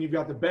check-in. You've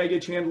got the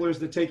baggage handlers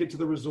that take it to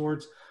the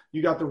resorts.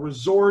 You got the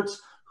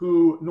resorts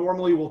who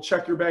normally will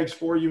check your bags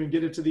for you and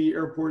get it to the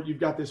airport. You've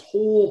got this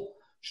whole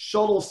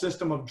shuttle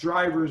system of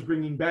drivers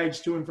bringing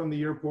bags to and from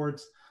the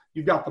airports.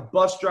 You've got the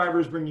bus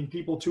drivers bringing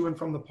people to and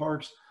from the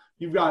parks.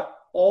 You've got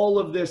all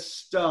of this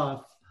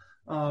stuff.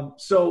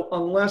 So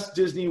unless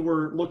Disney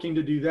were looking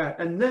to do that,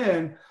 and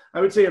then I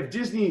would say if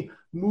Disney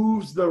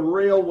moves the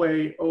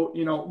railway,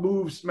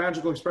 moves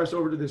Magical Express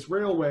over to this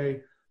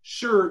railway,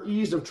 sure,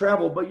 ease of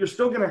travel, but you're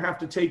still going to have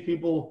to take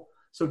people.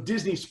 So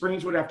Disney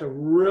Springs would have to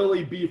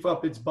really beef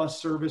up its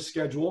bus service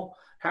schedule,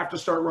 have to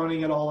start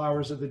running at all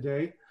hours of the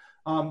day.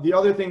 The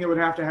other thing that would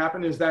have to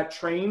happen is that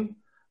train,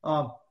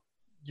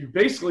 you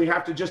basically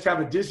have to just have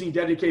a Disney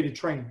dedicated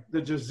train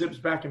that just zips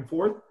back and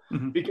forth,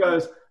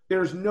 because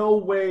there's no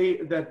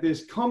way that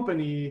this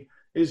company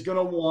is going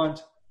to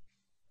want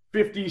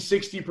 50,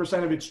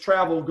 60% of its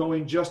travel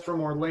going just from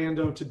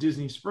Orlando to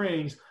Disney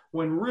Springs,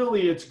 when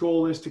really its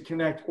goal is to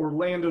connect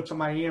Orlando to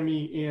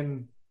Miami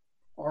in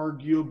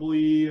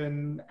arguably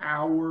an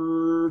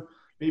hour,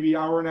 maybe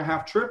hour and a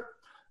half trip,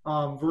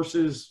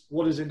 versus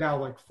what is it now,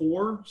 like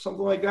 4,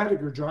 something like that if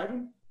you're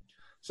driving.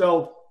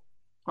 So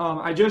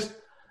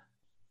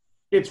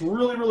it's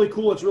really, really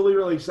cool. It's really,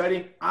 really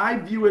exciting. I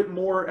view it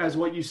more as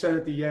what you said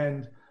at the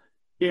end.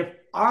 If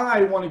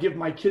I want to give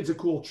my kids a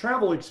cool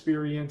travel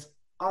experience,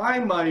 I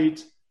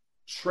might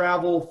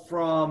travel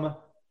from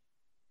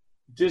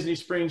Disney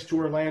Springs to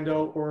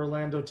Orlando or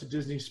Orlando to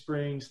Disney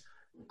Springs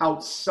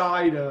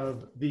outside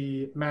of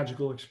the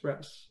Magical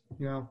Express.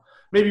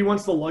 Maybe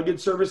once the luggage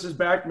service is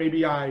back,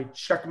 maybe I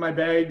check my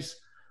bags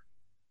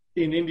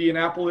in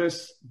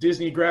Indianapolis,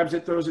 Disney grabs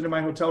it, throws it in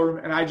my hotel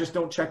room, and I just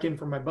don't check in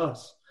for my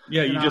bus.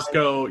 Yeah, you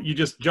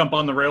just jump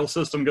on the rail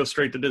system, go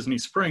straight to Disney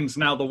Springs.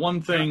 Now, the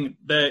one thing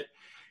that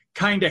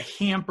kind of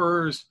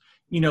hampers,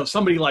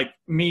 somebody like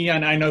me,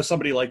 and I know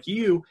somebody like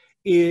you,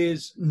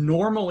 is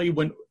normally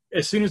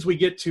as soon as we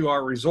get to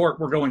our resort,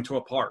 we're going to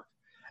a park.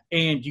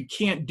 And you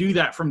can't do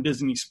that from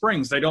Disney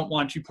Springs. They don't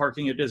want you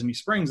parking at Disney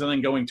Springs and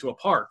then going to a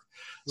park.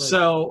 Right.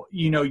 So,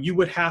 you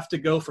would have to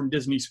go from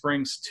Disney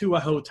Springs to a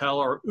hotel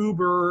or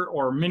Uber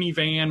or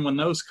minivan when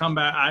those come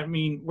back. I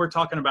mean, we're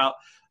talking about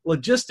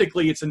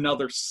logistically, it's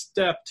another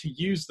step to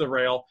use the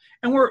rail.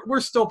 And we're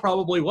still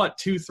probably,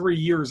 2-3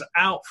 years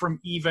out from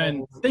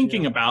even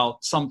thinking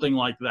about something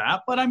like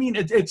that. But I mean,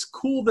 it's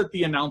cool that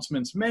the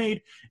announcement's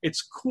made.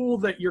 It's cool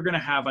that you're going to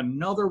have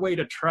another way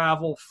to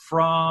travel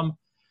from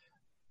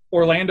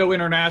Orlando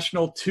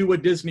International to a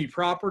Disney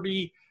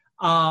property.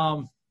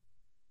 I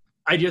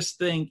just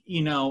think,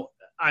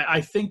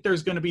 I think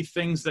there's going to be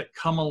things that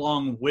come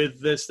along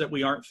with this that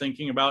we aren't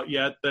thinking about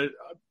yet that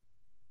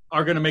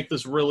are going to make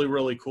this really,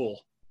 really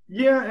cool.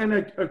 Yeah, and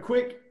a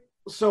quick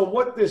 – so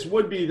what this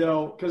would be,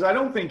 though, because I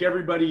don't think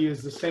everybody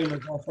is the same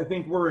as us. I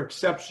think we're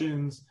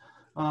exceptions.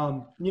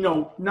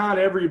 Not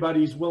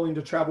everybody's willing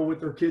to travel with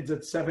their kids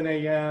at 7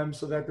 a.m.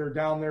 so that they're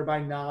down there by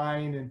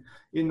 9 and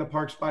in the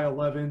parks by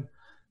 11.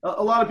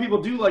 A lot of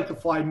people do like to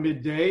fly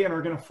midday and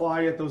are going to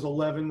fly at those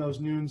 11,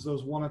 those noons,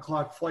 those 1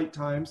 o'clock flight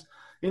times,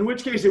 in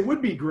which case it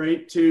would be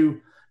great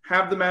to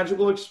have the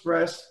Magical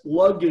Express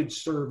luggage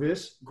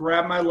service,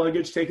 grab my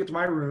luggage, take it to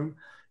my room,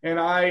 and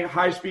I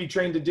high-speed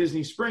train to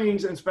Disney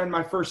Springs and spend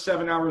my first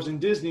 7 hours in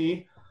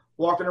Disney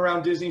walking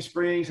around Disney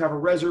Springs, have a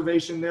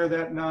reservation there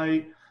that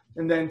night,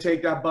 and then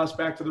take that bus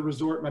back to the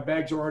resort. My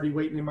bags are already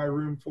waiting in my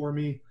room for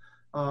me.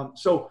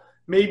 So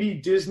maybe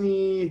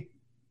Disney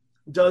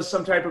does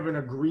some type of an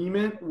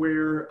agreement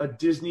where a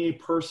Disney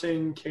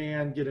person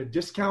can get a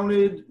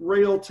discounted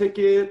rail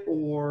ticket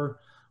or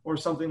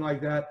something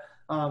like that.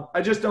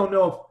 I just don't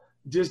know if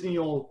Disney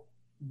will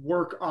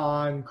work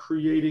on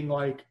creating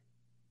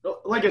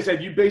like I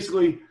said, you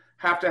basically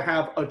have to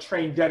have a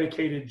train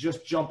dedicated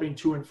just jumping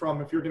to and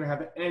from if you're going to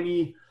have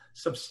any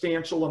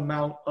substantial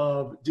amount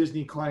of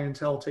Disney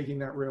clientele taking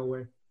that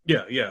railway.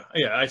 Yeah.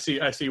 I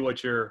see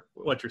what you're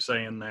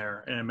saying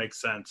there, and it makes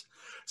sense.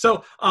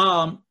 So,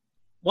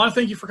 want to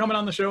thank you for coming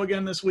on the show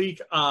again this week.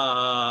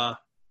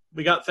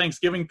 We got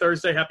Thanksgiving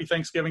Thursday. Happy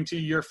Thanksgiving to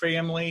your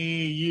family.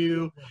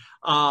 You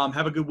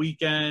have a good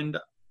weekend.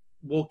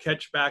 We'll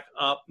catch back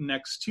up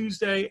next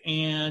Tuesday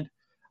and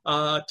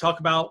talk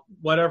about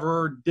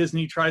whatever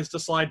Disney tries to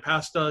slide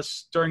past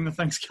us during the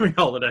Thanksgiving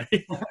holiday.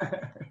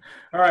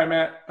 All right,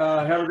 Matt.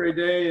 Have a great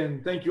day,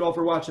 and thank you all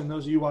for watching,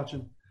 those of you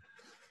watching.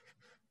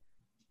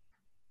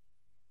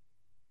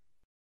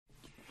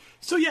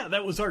 So yeah,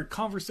 that was our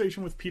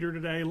conversation with Peter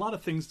today. A lot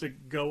of things to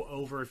go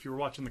over if you were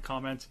watching the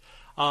comments.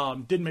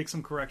 Did make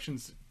some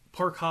corrections.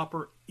 Park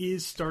Hopper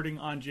is starting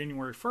on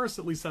January 1st.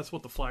 At least that's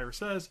what the flyer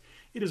says.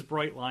 It is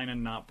Brightline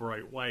and not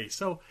Brightway.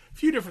 So a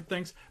few different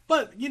things.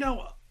 But,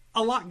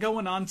 a lot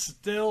going on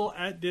still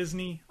at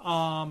Disney.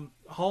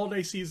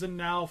 Holiday season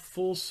now,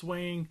 full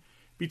swing.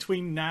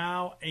 Between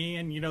now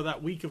and,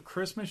 that week of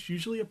Christmas,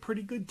 usually a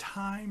pretty good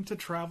time to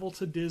travel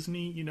to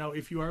Disney.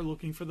 If you are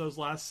looking for those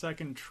last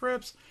second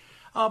trips.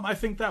 I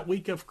think that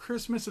week of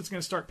Christmas, it's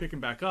going to start picking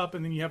back up.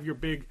 And then you have your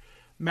big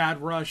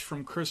mad rush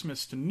from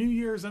Christmas to New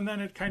Year's. And then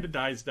it kind of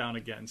dies down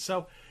again.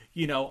 So,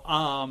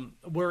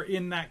 we're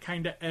in that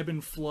kind of ebb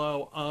and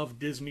flow of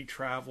Disney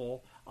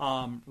travel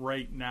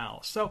right now.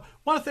 So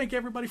want to thank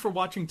everybody for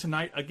watching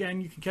tonight. Again,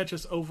 you can catch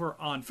us over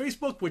on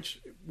Facebook, which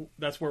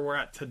that's where we're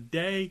at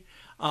today,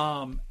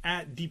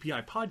 at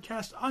DPI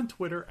Podcast, on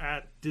Twitter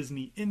at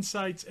Disney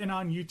Insights, and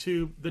on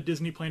YouTube, the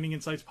Disney Planning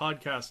Insights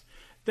Podcast.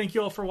 Thank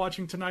you all for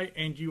watching tonight,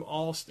 and you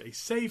all stay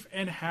safe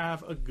and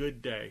have a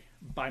good day.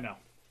 Bye now.